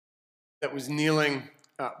that was kneeling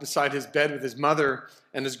beside his bed with his mother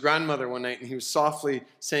and his grandmother one night, and he was softly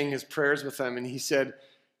saying his prayers with them, and he said,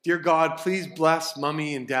 "Dear God, please bless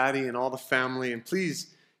Mommy and Daddy and all the family, and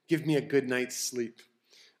please give me a good night's sleep."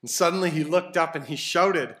 And suddenly he looked up and he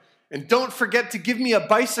shouted, "And don't forget to give me a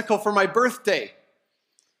bicycle for my birthday."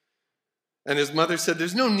 And his mother said,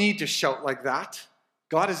 "There's no need to shout like that.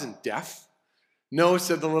 God isn't deaf." "No,"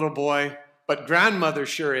 said the little boy, "but grandmother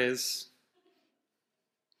sure is."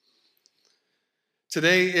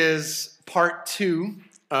 Today is part 2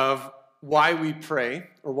 of Why We Pray,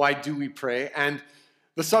 or Why Do We Pray? And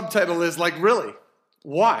the subtitle is really,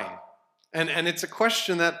 why? And it's a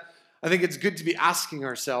question that I think it's good to be asking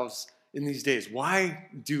ourselves in these days. Why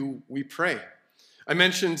do we pray? I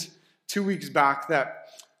mentioned 2 weeks back that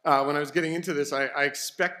when I was getting into this, I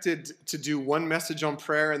expected to do one message on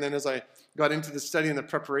prayer, and then as I got into the study and the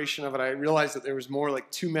preparation of it, I realized that there was more like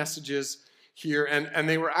 2 messages here, and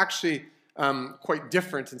they were actually quite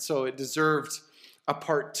different, and so it deserved a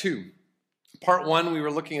part 2. Part 1, we were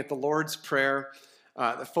looking at the Lord's Prayer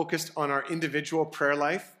that focused on our individual prayer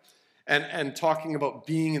life and talking about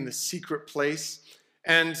being in the secret place.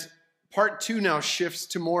 And part 2 now shifts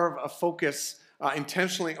to more of a focus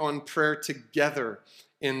intentionally on prayer together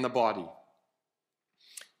in the body.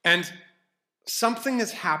 And something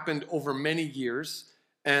has happened over many years,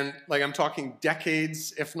 and I'm talking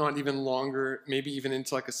decades, if not even longer, maybe even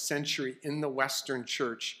into a century in the Western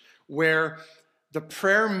church, where the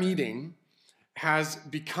prayer meeting has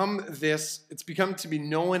become it's become to be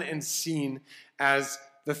known and seen as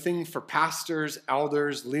the thing for pastors,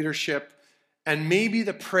 elders, leadership, and maybe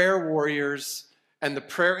the prayer warriors and the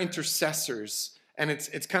prayer intercessors, and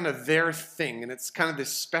it's kind of their thing, and it's kind of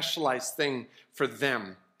this specialized thing for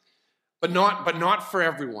them, but not for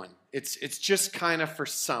everyone. It's just kind of for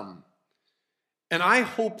some. And I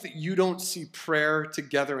hope that you don't see prayer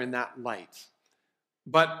together in that light.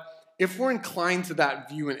 But if we're inclined to that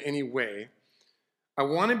view in any way, I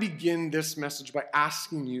want to begin this message by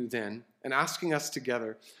asking you then, and asking us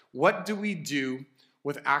together, what do we do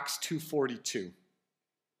with Acts 2:42?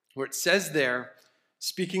 Where it says there,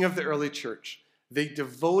 speaking of the early church, they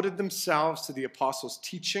devoted themselves to the apostles'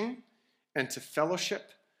 teaching and to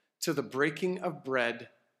fellowship, to the breaking of bread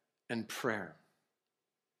and prayer.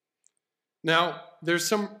 Now, there's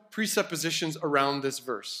some presuppositions around this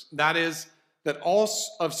verse. That is, that all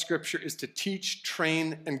of Scripture is to teach,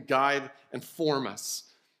 train, and guide and form us.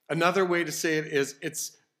 Another way to say it is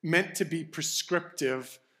it's meant to be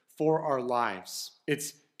prescriptive for our lives.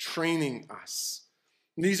 It's training us.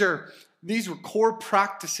 These were core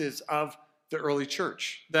practices of the early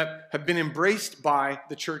church that have been embraced by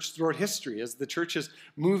the church throughout history. As the church has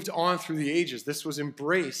moved on through the ages, this was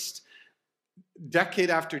embraced decade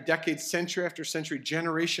after decade, century after century,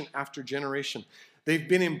 generation after generation. They've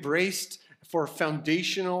been embraced as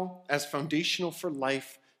foundational for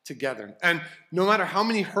life together. And no matter how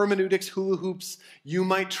many hermeneutics, hula hoops you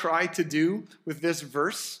might try to do with this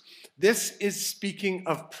verse, this is speaking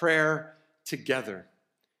of prayer together.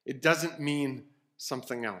 It doesn't mean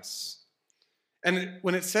something else. And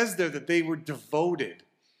when it says there that they were devoted,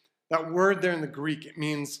 that word there in the Greek, it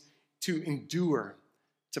means to endure,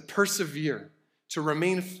 to persevere, to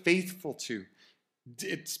remain faithful to.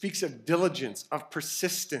 It speaks of diligence, of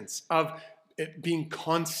persistence, of it being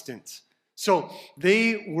constant. So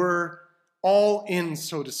they were all in,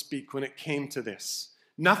 so to speak, when it came to this.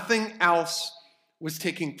 Nothing else was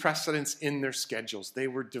taking precedence in their schedules. They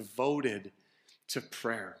were devoted to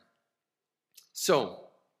prayer. So,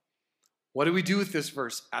 what do we do with this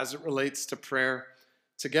verse as it relates to prayer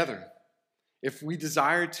together? If we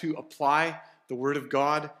desire to apply the Word of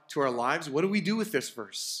God to our lives, what do we do with this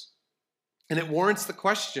verse? And it warrants the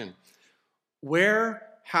question, where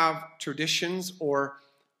have traditions or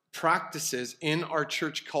practices in our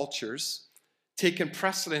church cultures taken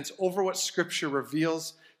precedence over what Scripture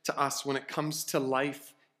reveals to us when it comes to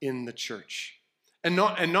life in the church? And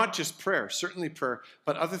not just prayer, certainly prayer,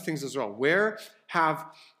 but other things as well. Where have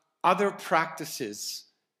other practices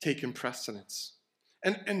taken precedence?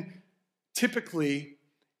 And typically,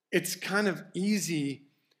 it's kind of easy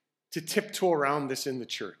to tiptoe around this in the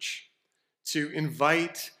church, to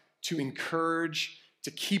invite, to encourage,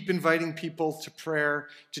 to keep inviting people to prayer,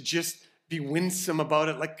 to just be winsome about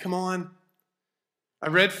it. Come on. I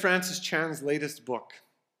read Francis Chan's latest book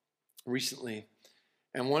recently,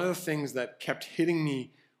 and one of the things that kept hitting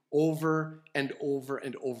me over and over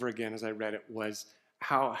and over again as I read it was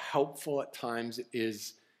how helpful at times it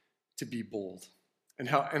is to be bold.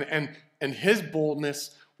 And his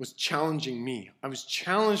boldness was challenging me. I was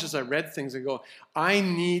challenged as I read things and go, I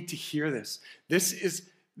need to hear this. This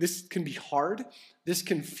this can be hard. This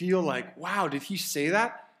can feel like, wow, did he say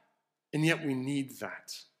that? And yet we need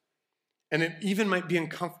that. And it even might be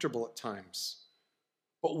uncomfortable at times.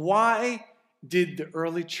 But why did the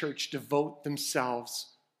early church devote themselves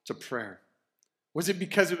to prayer? Was it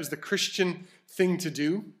because it was the Christian thing to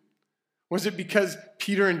do? Was it because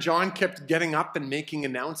Peter and John kept getting up and making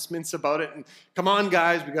announcements about it? And come on,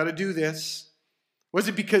 guys, we got to do this. Was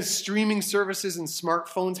it because streaming services and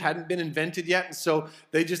smartphones hadn't been invented yet, and so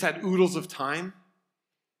they just had oodles of time?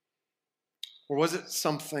 Or was it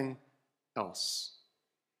something else?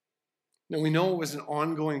 Now, we know it was an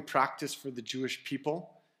ongoing practice for the Jewish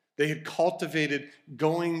people. They had cultivated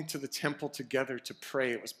going to the temple together to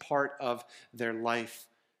pray. It was part of their life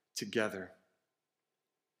together.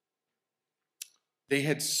 They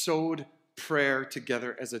had sowed prayer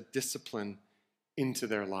together as a discipline into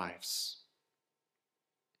their lives.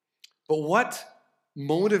 But what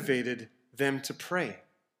motivated them to pray?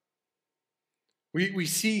 We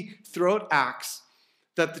see throughout Acts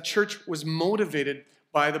that the church was motivated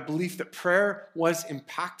by the belief that prayer was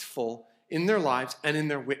impactful in their lives and in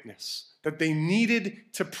their witness, that they needed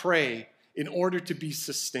to pray in order to be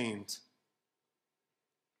sustained.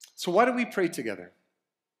 So why do we pray together?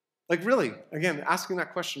 Like really, again, asking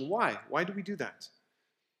that question, why? Why do we do that?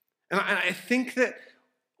 And I think that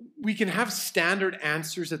we can have standard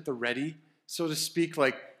answers at the ready, so to speak,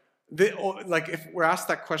 like if we're asked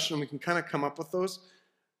that question, we can kind of come up with those,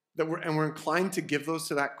 we're inclined to give those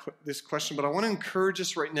to this question, but I want to encourage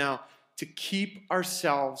us right now to keep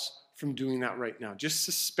ourselves from doing that right now. Just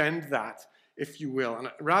suspend that, if you will. And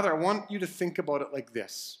rather, I want you to think about it like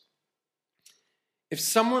this. If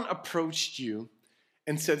someone approached you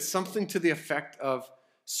and said something to the effect of,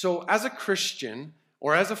 so as a Christian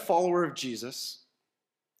or as a follower of Jesus,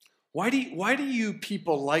 why do you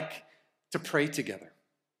people like to pray together?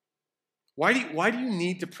 Why do you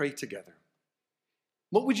need to pray together?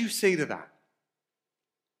 What would you say to that?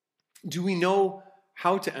 Do we know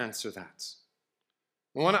how to answer that?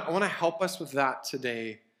 I want to help us with that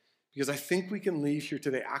today, because I think we can leave here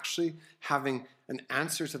today actually having an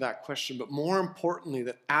answer to that question, but more importantly,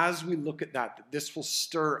 that as we look at that this will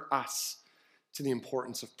stir us to the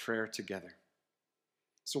importance of prayer together.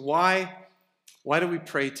 So why do we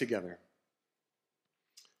pray together?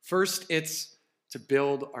 First, it's to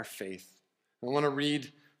build our faith. I want to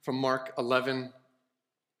read from Mark 11,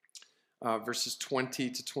 verses 20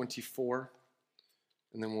 to 24,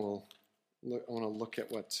 and then I want to look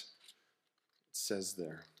at what it says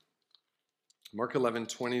there. Mark 11,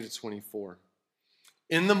 20 to 24.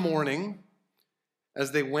 In the morning,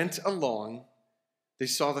 as they went along, they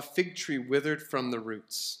saw the fig tree withered from the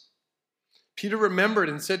roots. Peter remembered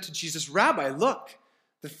and said to Jesus, Rabbi, look,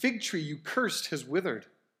 the fig tree you cursed has withered.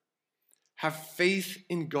 Have faith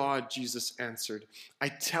in God, Jesus answered. I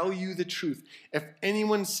tell you the truth. If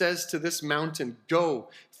anyone says to this mountain, go,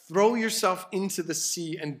 throw yourself into the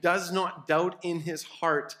sea, and does not doubt in his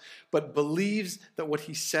heart, but believes that what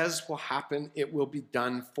he says will happen, it will be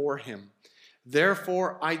done for him.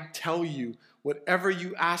 Therefore, I tell you, whatever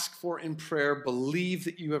you ask for in prayer, believe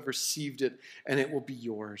that you have received it, and it will be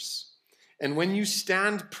yours. And when you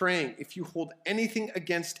stand praying, if you hold anything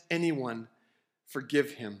against anyone,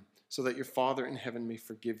 forgive him, so that your Father in heaven may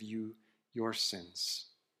forgive you your sins.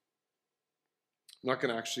 I'm not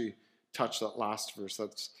going to actually touch that last verse.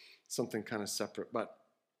 That's something kind of separate. But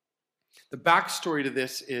the backstory to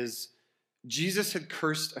this is Jesus had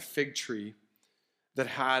cursed a fig tree that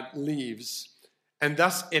had leaves, and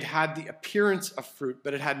thus it had the appearance of fruit,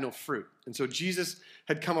 but it had no fruit. And so Jesus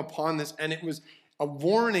had come upon this, and it was a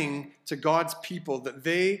warning to God's people that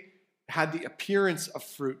they had the appearance of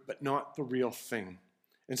fruit, but not the real thing.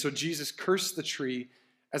 And so Jesus cursed the tree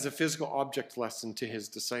as a physical object lesson to his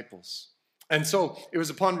disciples. And so it was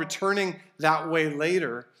upon returning that way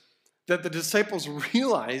later that the disciples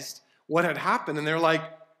realized what had happened. And they're like,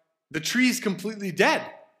 the tree's completely dead.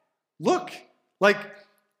 Look, like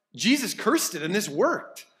Jesus cursed it and this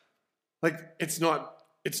worked. Like it's not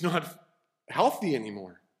healthy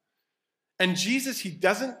anymore. And Jesus, he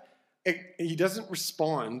doesn't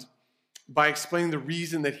respond by explaining the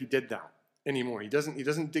reason that he did that anymore. He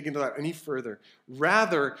doesn't dig into that any further.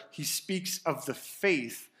 Rather, he speaks of the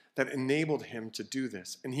faith that enabled him to do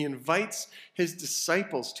this. And he invites his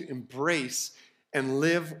disciples to embrace and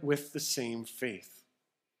live with the same faith.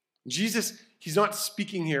 Jesus, he's not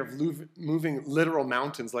speaking here of moving literal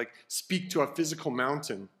mountains, like speak to a physical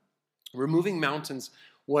mountain. Removing mountains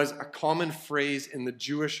was a common phrase in the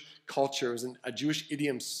Jewish culture. It was a Jewish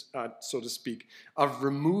idiom, so to speak, of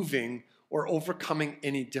removing or overcoming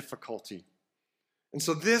any difficulty. And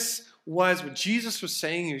so this was what Jesus was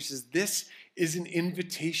saying here. He says, this is an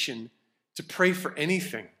invitation to pray for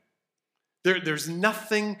anything. There's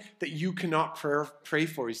nothing that you cannot pray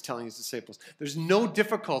for, he's telling his disciples. There's no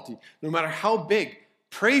difficulty, no matter how big.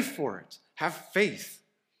 Pray for it. Have faith.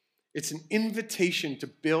 It's an invitation to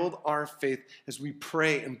build our faith as we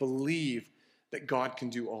pray and believe that God can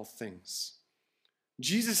do all things.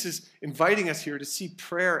 Jesus is inviting us here to see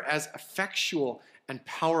prayer as effectual and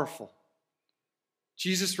powerful.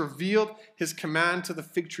 Jesus revealed his command to the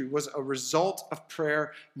fig tree was a result of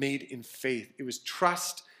prayer made in faith. It was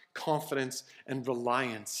trust, confidence, and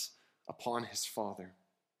reliance upon his Father.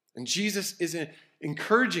 And Jesus is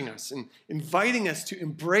encouraging us and inviting us to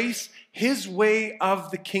embrace his way of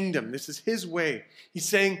the kingdom. This is his way. He's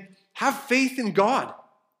saying, have faith in God.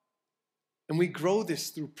 And we grow this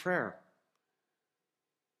through prayer.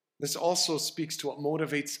 This also speaks to what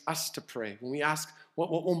motivates us to pray. When we ask,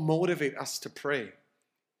 what will motivate us to pray?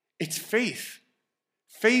 It's faith.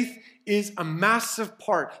 Faith is a massive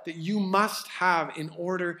part that you must have in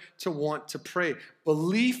order to want to pray.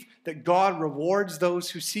 Belief that God rewards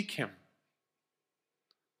those who seek him.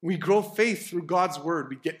 We grow faith through God's word.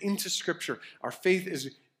 We get into Scripture. Our faith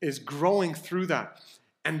is growing through that.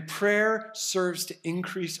 And prayer serves to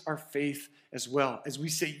increase our faith as well. As we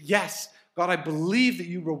say, yes, God, I believe that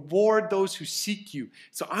you reward those who seek you.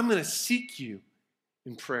 So I'm going to seek you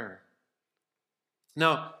in prayer.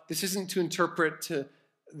 Now, this isn't to interpret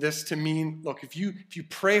this to mean, look, if you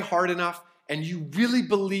pray hard enough and you really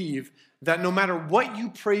believe that no matter what you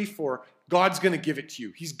pray for, God's going to give it to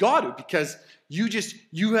you. He's got to, because you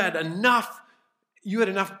had enough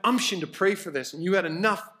umption to pray for this, and you had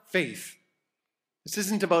enough faith. This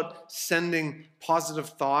isn't about sending positive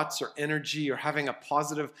thoughts or energy or having a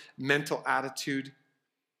positive mental attitude.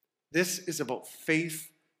 This is about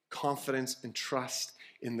faith, confidence, and trust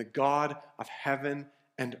in the God of heaven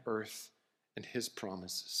and earth and his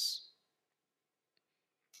promises.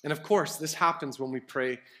 And of course, this happens when we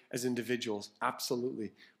pray as individuals,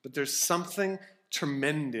 absolutely. But there's something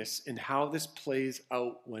tremendous in how this plays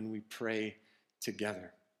out when we pray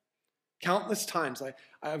together. Countless times,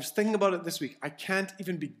 I was thinking about it this week. I can't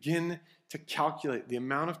even begin to calculate the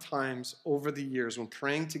amount of times over the years when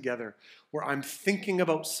praying together where I'm thinking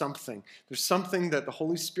about something. There's something that the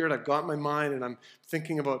Holy Spirit, I've got in my mind, and I'm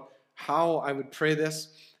thinking about how I would pray this,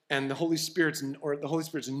 and the Holy Spirit's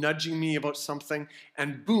nudging me about something,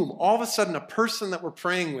 and boom, all of a sudden a person that we're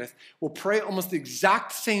praying with will pray almost the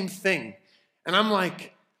exact same thing. And I'm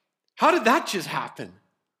like, how did that just happen?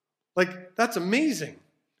 Like, that's amazing.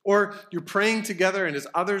 Or you're praying together, and as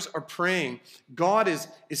others are praying, God is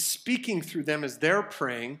speaking through them as they're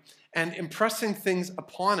praying and impressing things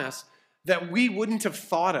upon us that we wouldn't have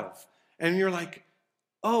thought of. And you're like,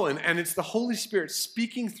 oh, and it's the Holy Spirit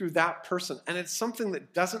speaking through that person. And it's something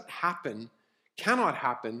that cannot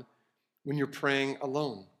happen when you're praying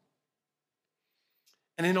alone.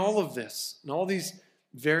 And in all of this, in all these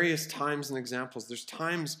various times and examples, there's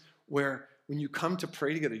times where when you come to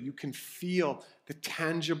pray together, you can feel the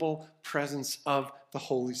tangible presence of the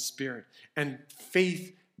Holy Spirit and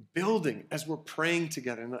faith building as we're praying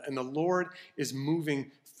together, and the Lord is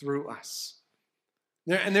moving through us.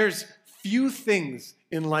 And there's few things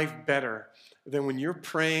in life better than when you're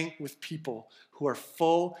praying with people who are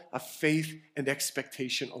full of faith and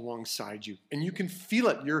expectation alongside you. And you can feel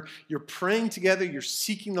it. You're praying together, you're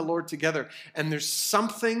seeking the Lord together, and there's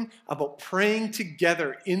something about praying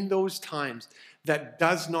together in those times that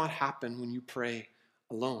does not happen when you pray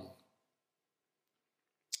alone.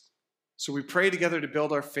 So we pray together to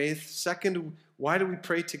build our faith. Second, why do we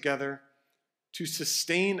pray together? To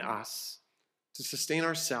sustain us, to sustain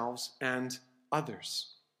ourselves and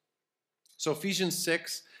others. So Ephesians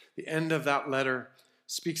 6, the end of that letter,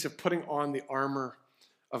 speaks of putting on the armor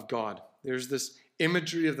of God. There's this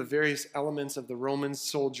imagery of the various elements of the Roman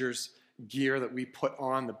soldiers' gear that we put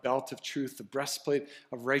on: the belt of truth, the breastplate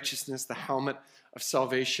of righteousness, the helmet of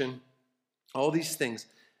salvation, all these things.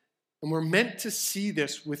 And we're meant to see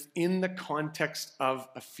this within the context of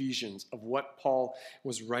Ephesians, of what Paul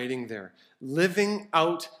was writing there, living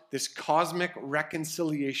out this cosmic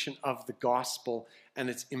reconciliation of the gospel and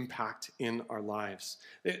its impact in our lives.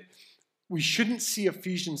 We shouldn't see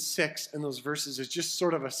Ephesians 6 and those verses as just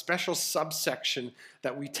sort of a special subsection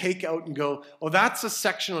that we take out and go, oh, that's a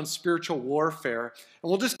section on spiritual warfare, and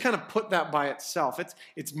we'll just kind of put that by itself.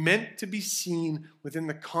 It's meant to be seen within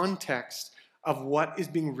the context of what is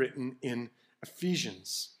being written in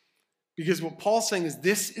Ephesians. Because what Paul's saying is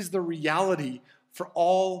this is the reality for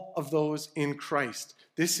all of those in Christ.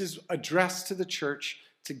 This is addressed to the church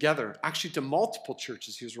together, actually to multiple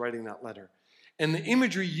churches. He was writing that letter. And the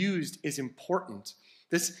imagery used is important.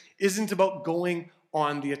 This isn't about going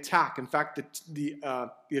on the attack. In fact, the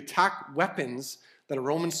attack weapons that a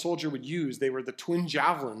Roman soldier would use, they were the twin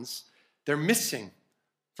javelins. They're missing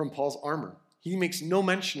from Paul's armor. He makes no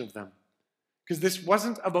mention of them because this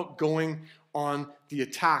wasn't about going on the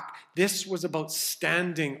attack. This was about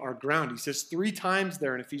standing our ground. He says 3 times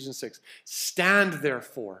there in Ephesians 6, stand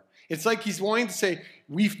therefore. It's like he's wanting to say,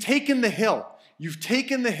 we've taken the hill. You've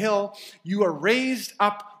taken the hill. You are raised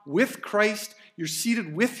up with Christ. You're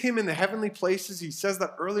seated with him in the heavenly places. He says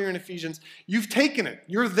that earlier in Ephesians. You've taken it.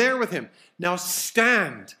 You're there with him. Now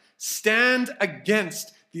stand. Stand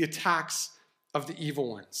against the attacks of the evil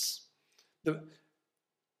ones.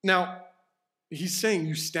 Now, he's saying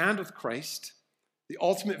you stand with Christ. The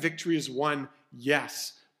ultimate victory is won,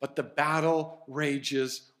 yes, but the battle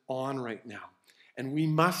rages on right now. And we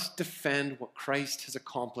must defend what Christ has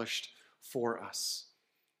accomplished for us.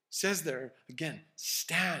 It says there, again,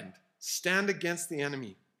 stand. Stand against the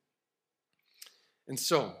enemy. And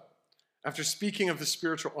so, after speaking of the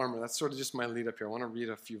spiritual armor, that's sort of just my lead up here. I want to read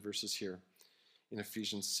a few verses here in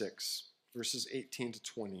Ephesians 6, verses 18 to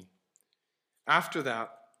 20. After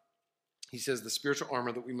that, he says the spiritual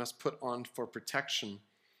armor that we must put on for protection.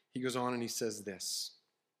 He goes on and he says this,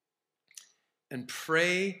 and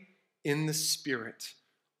pray in the Spirit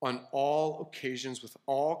on all occasions with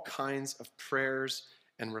all kinds of prayers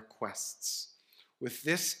and requests. With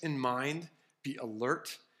this in mind, be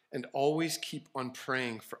alert and always keep on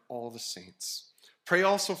praying for all the saints. Pray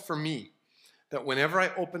also for me, that whenever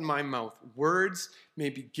I open my mouth, words may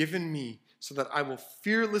be given me so that I will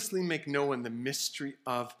fearlessly make known the mystery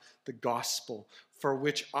of the gospel, for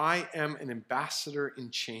which I am an ambassador in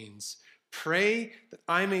chains. Pray that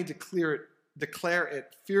I may declare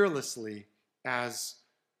it fearlessly as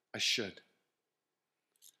I should.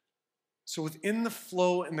 So within the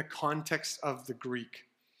flow and the context of the Greek,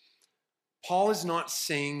 Paul is not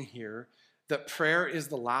saying here that prayer is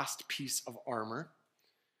the last piece of armor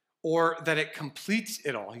or that it completes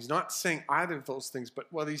it all. He's not saying either of those things, but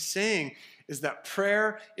what he's saying is that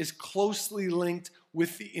prayer is closely linked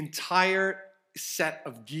with the entire set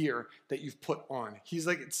of gear that you've put on. He's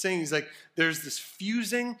like there's this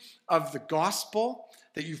fusing of the gospel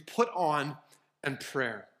that you've put on and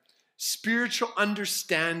prayer. Spiritual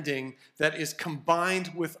understanding that is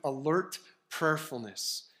combined with alert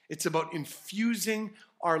prayerfulness. It's about infusing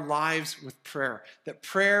our lives with prayer, that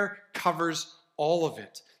prayer covers all of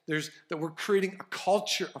it. That we're creating a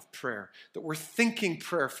culture of prayer, that we're thinking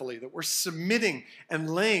prayerfully, that we're submitting and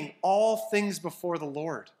laying all things before the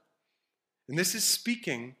Lord. And this is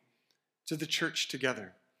speaking to the church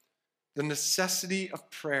together. The necessity of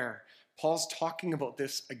prayer. Paul's talking about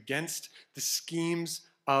this against the schemes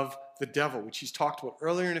of the devil, which he's talked about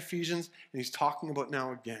earlier in Ephesians, and he's talking about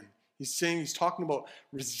now again. He's talking about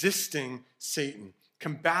resisting Satan,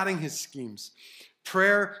 combating his schemes.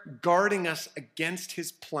 Prayer guarding us against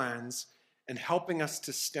his plans and helping us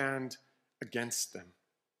to stand against them.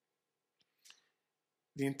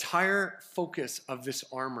 The entire focus of this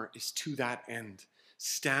armor is to that end,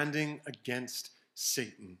 standing against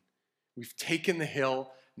Satan. We've taken the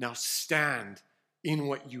hill, now stand in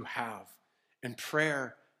what you have. And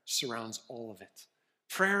prayer surrounds all of it.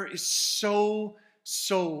 Prayer is so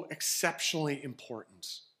exceptionally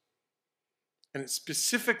important. And it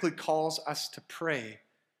specifically calls us to pray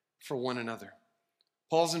for one another.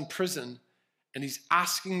 Paul's in prison, and he's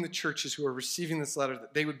asking the churches who are receiving this letter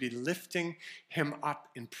that they would be lifting him up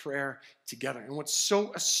in prayer together. And what's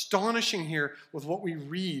so astonishing here with what we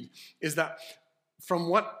read is that from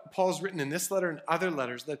what Paul's written in this letter and other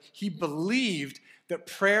letters, that he believed that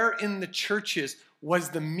prayer in the churches was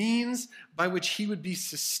the means by which he would be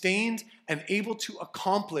sustained and able to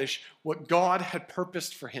accomplish what God had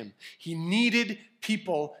purposed for him. He needed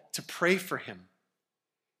people to pray for him.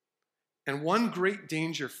 And one great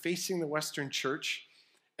danger facing the Western church,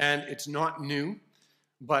 and it's not new,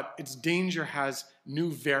 but its danger has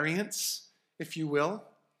new variants, if you will,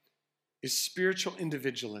 is spiritual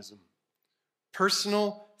individualism.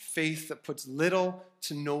 Personal faith that puts little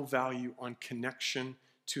to no value on connection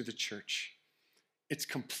to the church. It's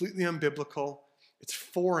completely unbiblical. It's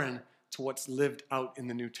foreign to what's lived out in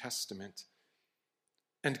the New Testament.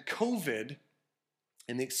 And COVID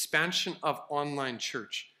and the expansion of online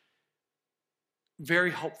church,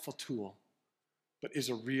 very helpful tool, but is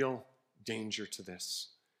a real danger to this.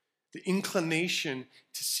 The inclination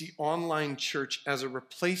to see online church as a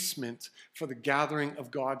replacement for the gathering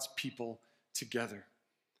of God's people together.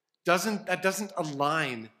 That doesn't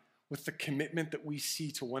align with the commitment that we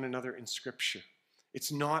see to one another in Scripture.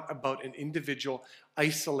 It's not about an individual,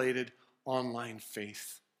 isolated online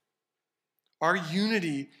faith. Our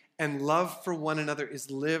unity and love for one another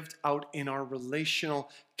is lived out in our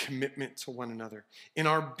relational commitment to one another, in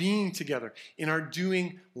our being together, in our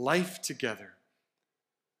doing life together.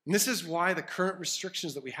 And this is why the current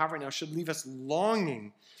restrictions that we have right now should leave us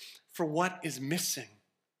longing for what is missing.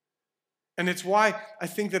 And it's why I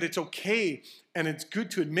think that it's okay and it's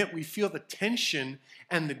good to admit we feel the tension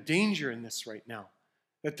and the danger in this right now.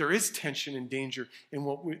 That there is tension and danger in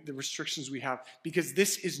the restrictions we have, because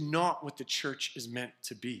this is not what the church is meant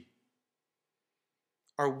to be.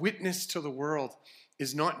 Our witness to the world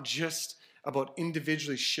is not just about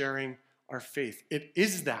individually sharing our faith. It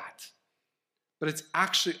is that, but it's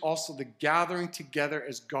actually also the gathering together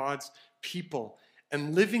as God's people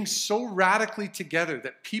and living so radically together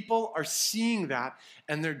that people are seeing that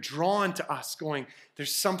and they're drawn to us going,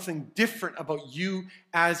 there's something different about you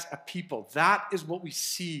as a people. That is what we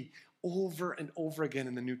see over and over again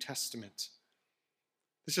in the New Testament.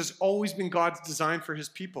 This has always been God's design for his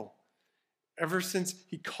people. Ever since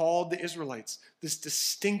he called the Israelites, this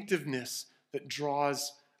distinctiveness that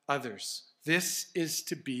draws others. This is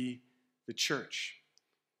to be the church.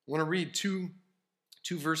 I want to read three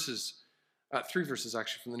verses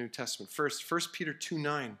actually from the New Testament. First, 1 Peter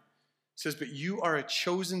 2:9 says, "But you are a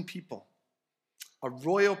chosen people, a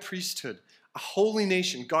royal priesthood, a holy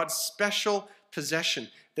nation, God's special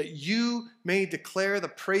possession, that you may declare the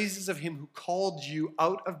praises of him who called you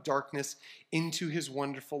out of darkness into his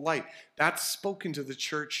wonderful light." That's spoken to the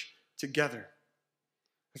church together.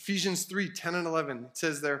 Ephesians 3:10 and 11, it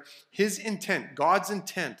says there, his intent, God's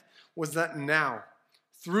intent, was that now,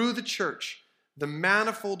 through the church, the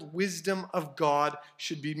manifold wisdom of God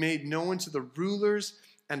should be made known to the rulers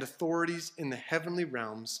and authorities in the heavenly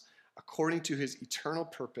realms, according to his eternal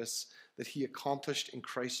purpose that he accomplished in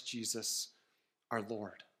Christ Jesus our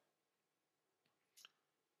Lord.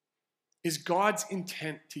 Is God's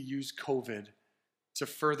intent to use COVID to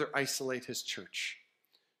further isolate his church,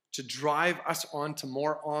 to drive us onto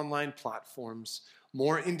more online platforms,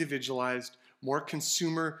 more individualized, more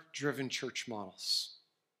consumer-driven church models?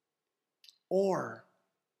 Or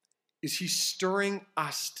is he stirring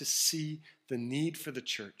us to see the need for the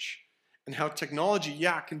church and how technology,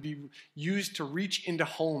 can be used to reach into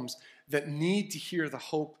homes that need to hear the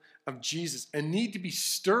hope of Jesus and need to be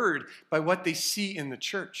stirred by what they see in the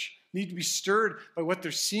church, need to be stirred by what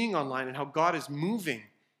they're seeing online and how God is moving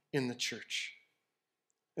in the church.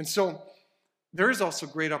 And so there is also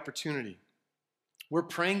great opportunity. We're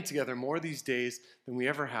praying together more these days than we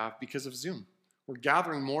ever have because of Zoom. We're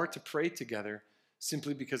gathering more to pray together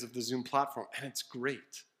simply because of the Zoom platform, and it's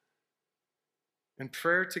great. And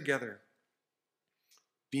prayer together,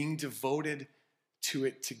 being devoted to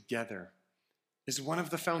it together, is one of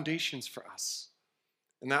the foundations for us.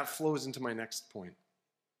 And that flows into my next point.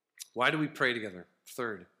 Why do we pray together?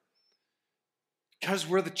 Third, because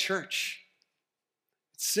we're the church.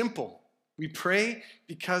 It's simple. We pray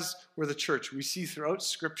because we're the church. We see throughout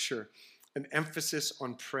Scripture an emphasis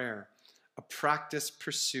on prayer, a practice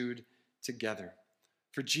pursued together.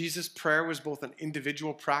 For Jesus, prayer was both an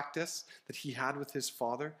individual practice that he had with his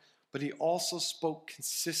Father, but he also spoke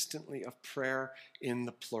consistently of prayer in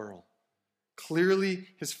the plural. Clearly,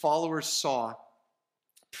 his followers saw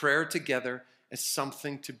prayer together as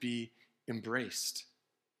something to be embraced.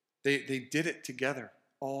 They did it together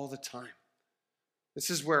all the time. This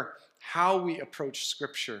is where how we approach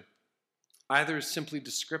Scripture, either is simply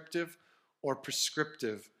descriptive or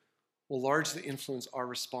prescriptive, will largely influence our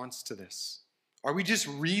response to this. Are we just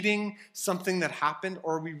reading something that happened,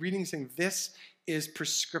 or are we reading saying this is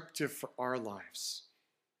prescriptive for our lives?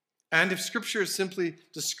 And if Scripture is simply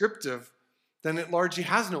descriptive, then it largely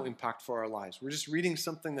has no impact for our lives. We're just reading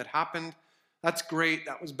something that happened. That's great.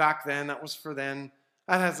 That was back then. That was for then.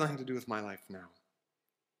 That has nothing to do with my life now.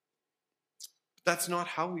 But that's not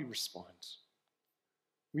how we respond.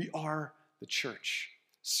 We are the church.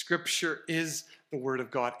 Scripture is the Word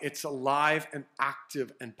of God. It's alive and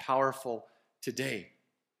active and powerful today.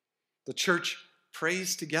 The church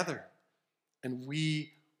prays together, and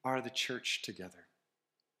we are the church together.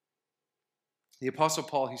 The Apostle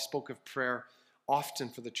Paul, he spoke of prayer often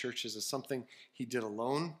for the churches as something he did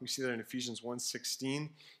alone. We see that in Ephesians 1:16. He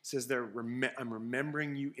says there, I'm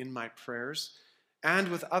remembering you in my prayers. And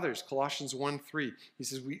with others, Colossians 1:3. He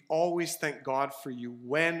says, we always thank God for you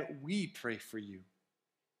when we pray for you.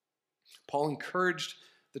 Paul encouraged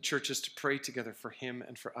the churches to pray together for him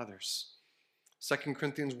and for others. 2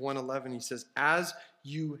 Corinthians 1:11, he says, as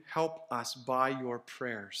you help us by your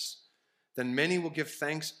prayers, then many will give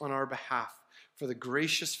thanks on our behalf for the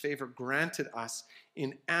gracious favor granted us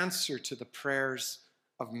in answer to the prayers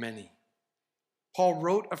of many. Paul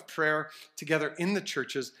wrote of prayer together in the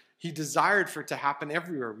churches. He desired for it to happen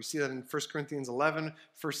everywhere. We see that in 1 Corinthians 11,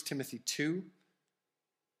 1 Timothy 2.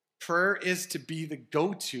 Prayer is to be the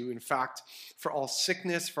go-to, in fact, for all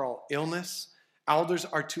sickness, for all illness. Elders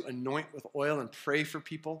are to anoint with oil and pray for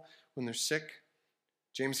people when they're sick.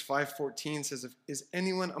 James 5:14 says, "Is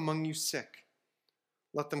anyone among you sick?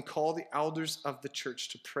 Let them call the elders of the church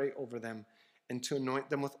to pray over them and to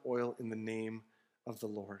anoint them with oil in the name of the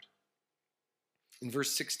Lord." In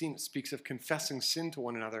verse 16, it speaks of confessing sin to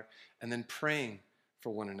one another and then praying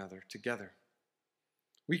for one another together.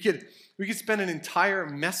 We could spend an entire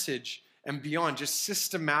message and beyond just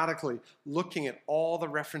systematically looking at all the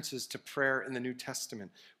references to prayer in the New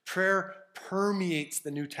Testament. Prayer permeates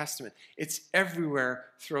the New Testament. It's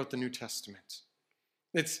everywhere throughout the New Testament.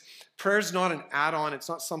 Prayer is not an add-on. It's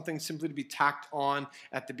not something simply to be tacked on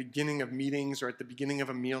at the beginning of meetings or at the beginning of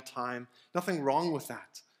a mealtime. Nothing wrong with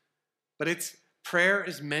that. But prayer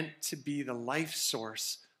is meant to be the life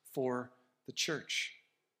source for the church.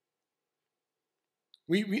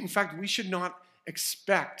 In fact, we should not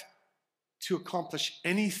expect to accomplish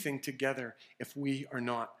anything together if we are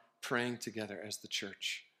not praying together as the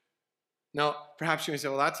church. Now, perhaps you may say,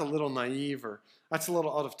 well, that's a little naive, or that's a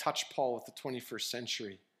little out of touch, Paul, with the 21st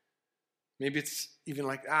century. Maybe it's even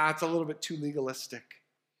like, it's a little bit too legalistic.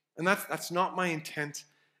 And that's not my intent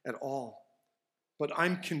at all. But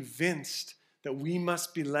I'm convinced that we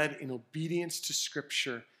must be led in obedience to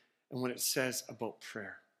Scripture and what it says about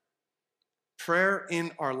prayer. Prayer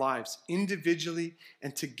in our lives, individually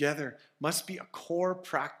and together, must be a core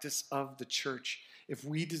practice of the church if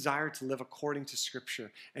we desire to live according to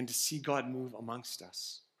Scripture and to see God move amongst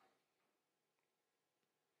us.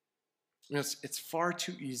 It's far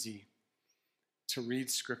too easy to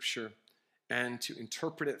read Scripture and to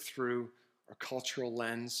interpret it through our cultural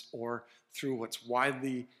lens or through what's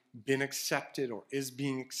widely been accepted or is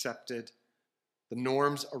being accepted, the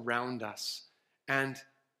norms around us, and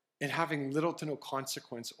it having little to no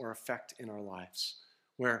consequence or effect in our lives,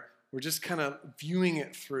 where we're just kind of viewing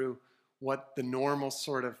it through what the normal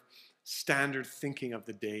sort of standard thinking of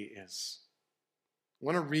the day is. I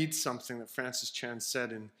want to read something that Francis Chan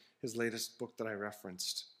said in his latest book that I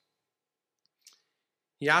referenced.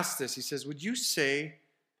 He asked this, he says, "Would you say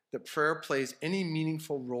that prayer plays any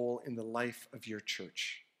meaningful role in the life of your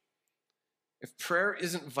church? If prayer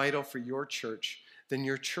isn't vital for your church, then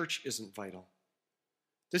your church isn't vital.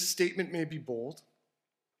 This statement may be bold,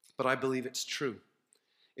 but I believe it's true.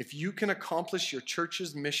 If you can accomplish your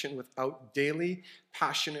church's mission without daily,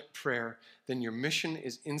 passionate prayer, then your mission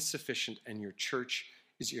is insufficient and your church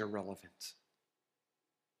is irrelevant."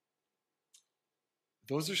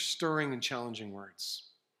 Those are stirring and challenging words.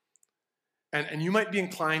 And you might be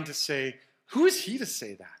inclined to say, who is he to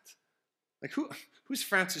say that? Like, who's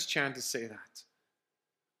Francis Chan to say that?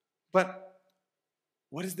 But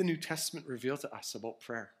what does the New Testament reveal to us about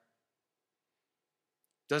prayer?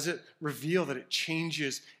 Does it reveal that it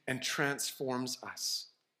changes and transforms us?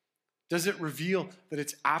 Does it reveal that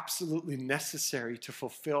it's absolutely necessary to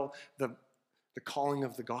fulfill the calling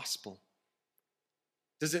of the gospel?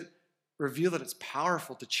 Does it reveal that it's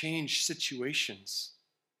powerful to change situations?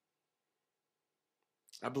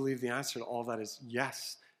 I believe the answer to all that is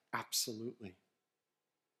yes, absolutely.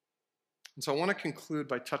 And so I want to conclude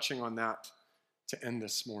by touching on that to end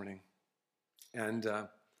this morning. And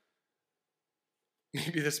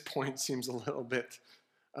maybe this point seems a little bit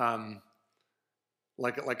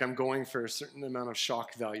like I'm going for a certain amount of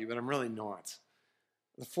shock value, but I'm really not.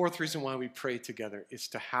 The fourth reason why we pray together is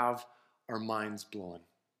to have our minds blown.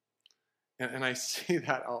 And I say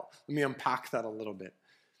that, let me unpack that a little bit.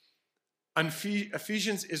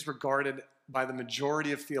 Ephesians is regarded by the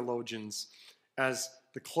majority of theologians as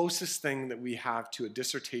the closest thing that we have to a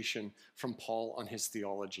dissertation from Paul on his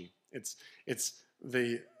theology. It's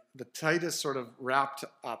the tightest sort of wrapped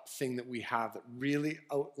up thing that we have that really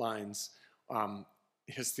outlines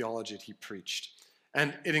his theology that he preached.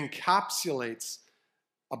 And it encapsulates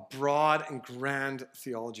a broad and grand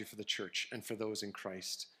theology for the church and for those in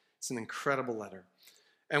Christ. It's an incredible letter.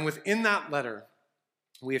 And within that letter,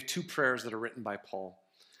 we have two prayers that are written by Paul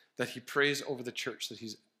that he prays over the church that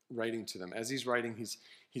he's writing to them. As he's writing,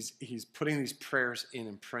 he's putting these prayers in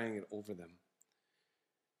and praying it over them.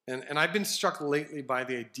 And I've been struck lately by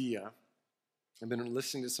the idea, I've been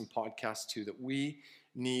listening to some podcasts too, that we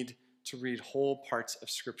need to read whole parts of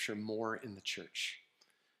Scripture more in the church.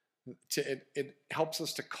 It helps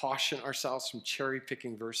us to caution ourselves from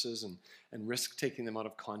cherry-picking verses and risk-taking them out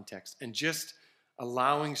of context, and just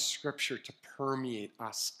allowing Scripture to permeate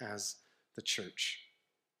us as the church.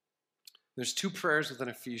 There's two prayers within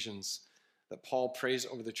Ephesians that Paul prays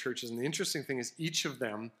over the churches, and the interesting thing is each of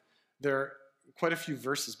them, they're quite a few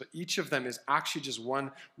verses, but each of them is actually just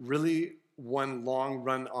one long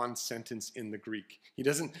run-on sentence in the Greek.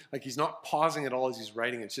 He's not pausing at all as he's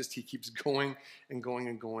writing. It's just he keeps going and going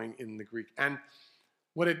and going in the Greek. And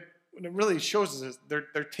what it really shows is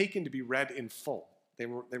they're taken to be read in full. They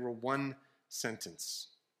were one sentence.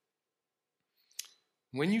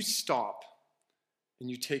 When you stop and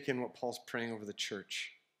you take in what Paul's praying over the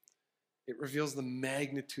church, it reveals the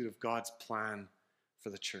magnitude of God's plan for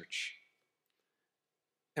the church.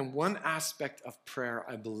 And one aspect of prayer,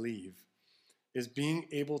 I believe, is being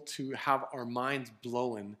able to have our minds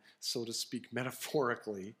blown, so to speak,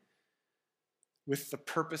 metaphorically, with the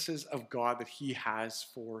purposes of God that he has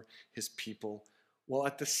for his people, while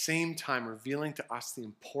at the same time revealing to us the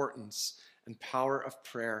importance and power of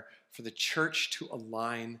prayer for the church to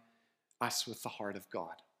align us with the heart of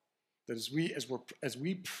God. That as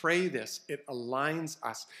we pray this, it aligns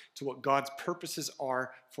us to what God's purposes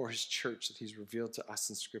are for his church that he's revealed to us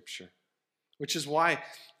in Scripture. Which is why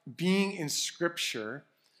being in Scripture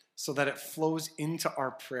so that it flows into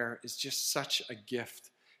our prayer is just such a gift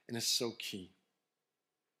and is so key.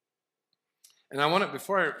 And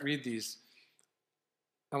before I read these,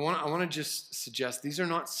 I want to just suggest these are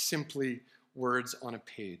not simply words on a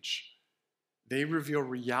page. They reveal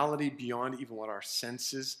reality beyond even what our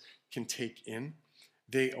senses can take in.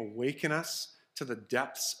 They awaken us to the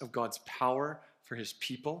depths of God's power for his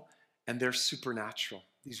people, and they're supernatural.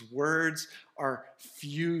 These words are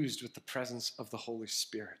fused with the presence of the Holy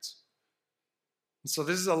Spirit. And so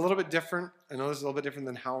this is a little bit different. I know this is a little bit different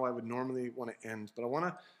than how I would normally want to end, but I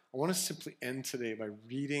want to simply end today by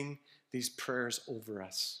reading these prayers over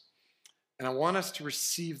us. And I want us to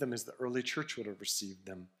receive them as the early church would have received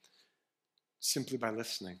them, simply by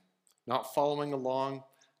listening, not following along,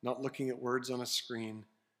 not looking at words on a screen,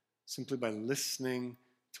 simply by listening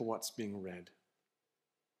to what's being read.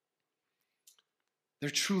 They're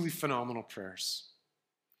truly phenomenal prayers,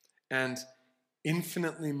 and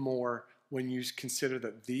infinitely more when you consider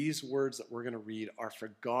that these words that we're going to read are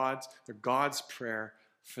they're God's prayer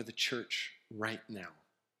for the church right now,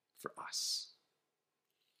 for us.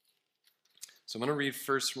 So I'm going to read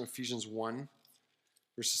first from Ephesians 1,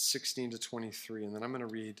 verses 16 to 23, and then I'm going to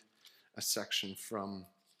read a section from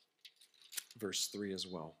verse 3 as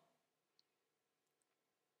well.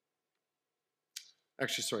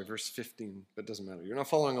 Actually, sorry, verse 15, but it doesn't matter. You're not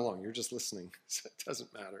following along. You're just listening, so it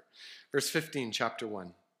doesn't matter. Verse 15, chapter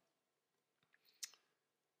 1.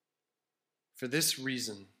 For this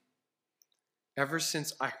reason, ever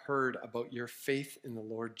since I heard about your faith in the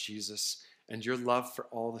Lord Jesus and your love for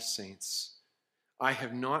all the saints, I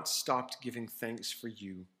have not stopped giving thanks for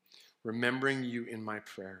you, remembering you in my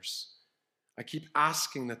prayers. I keep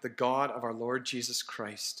asking that the God of our Lord Jesus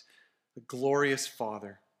Christ, the glorious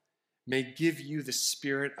Father, may give you the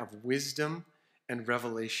spirit of wisdom and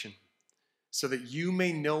revelation, so that you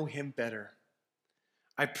may know him better.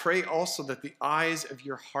 I pray also that the eyes of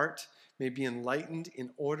your heart may be enlightened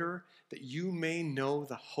in order that you may know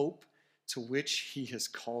the hope to which he has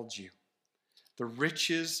called you, the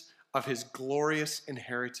riches of his glorious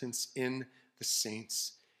inheritance in the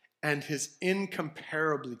saints, and his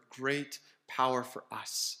incomparably great power for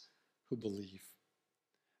us who believe.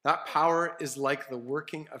 That power is like the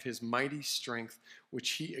working of his mighty strength,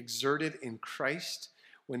 which he exerted in Christ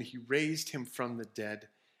when he raised him from the dead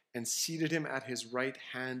and seated him at his right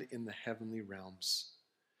hand in the heavenly realms,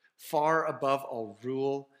 far above all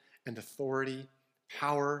rule and authority,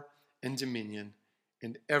 power and dominion,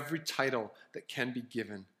 and every title that can be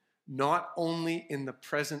given, not only in the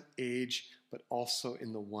present age, but also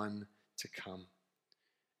in the one to come.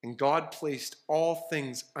 And God placed all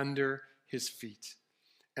things under his feet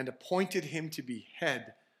and appointed him to be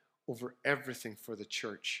head over everything for the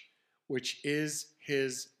church, which is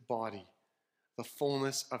his body, the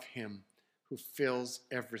fullness of him who fills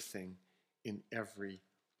everything in every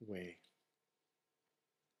way.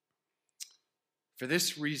 For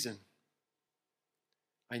this reason,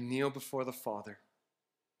 I kneel before the Father,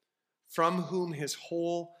 from whom his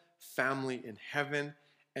whole family in heaven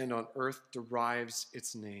and on earth derives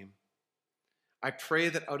its name. I pray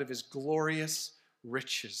that out of his glorious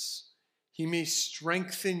riches he may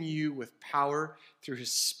strengthen you with power through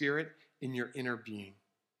his Spirit in your inner being,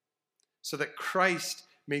 so that Christ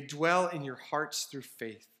may dwell in your hearts through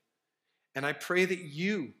faith. And I pray that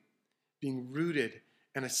you, being rooted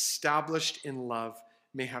and established in love,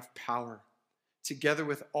 may have power, together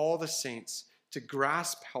with all the saints, to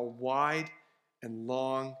grasp how wide and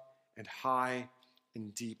long and high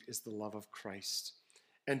and deep is the love of Christ,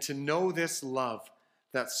 and to know this love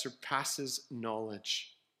that surpasses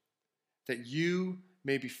knowledge, that you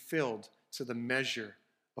may be filled to the measure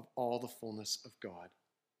of all the fullness of God.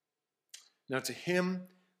 Now to him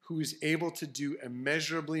who is able to do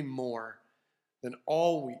immeasurably more than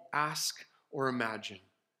all we ask or imagine,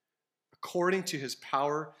 according to his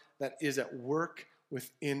power that is at work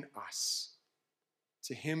within us.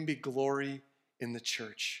 To him be glory in the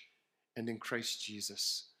church and in Christ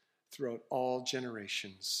Jesus throughout all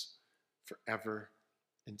generations, forever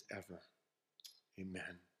and ever.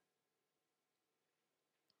 Amen.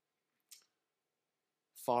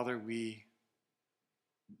 Father, we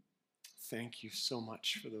thank you so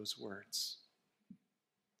much for those words.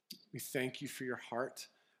 We thank you for your heart,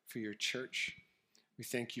 for your church. We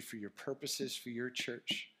thank you for your purposes for your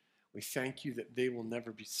church. We thank you that they will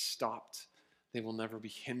never be stopped. They will never be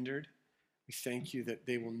hindered. We thank you that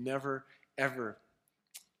they will never, ever,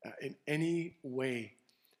 in any way,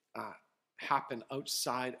 happen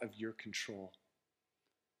outside of your control.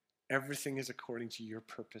 Everything is according to your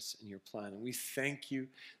purpose and your plan. And we thank you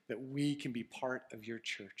that we can be part of your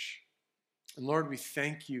church. And Lord, we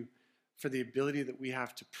thank you for the ability that we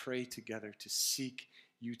have to pray together, to seek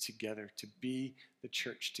you together, to be the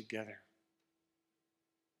church together.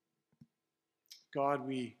 God,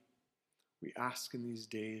 we ask in these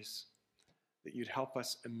days that you'd help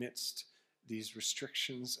us amidst these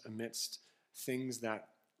restrictions, amidst things that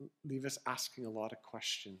leave us asking a lot of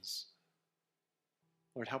questions.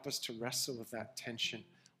 Lord, help us to wrestle with that tension,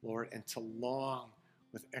 Lord, and to long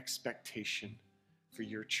with expectation for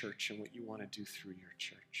your church and what you want to do through your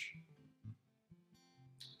church.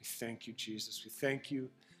 We thank you, Jesus. We thank you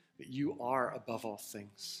that you are above all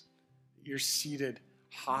things. That you're seated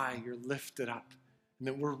high, you're lifted up, and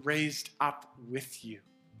that we're raised up with you.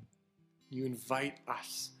 You invite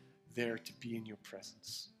us there to be in your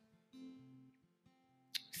presence.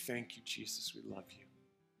 We thank you, Jesus. We love you.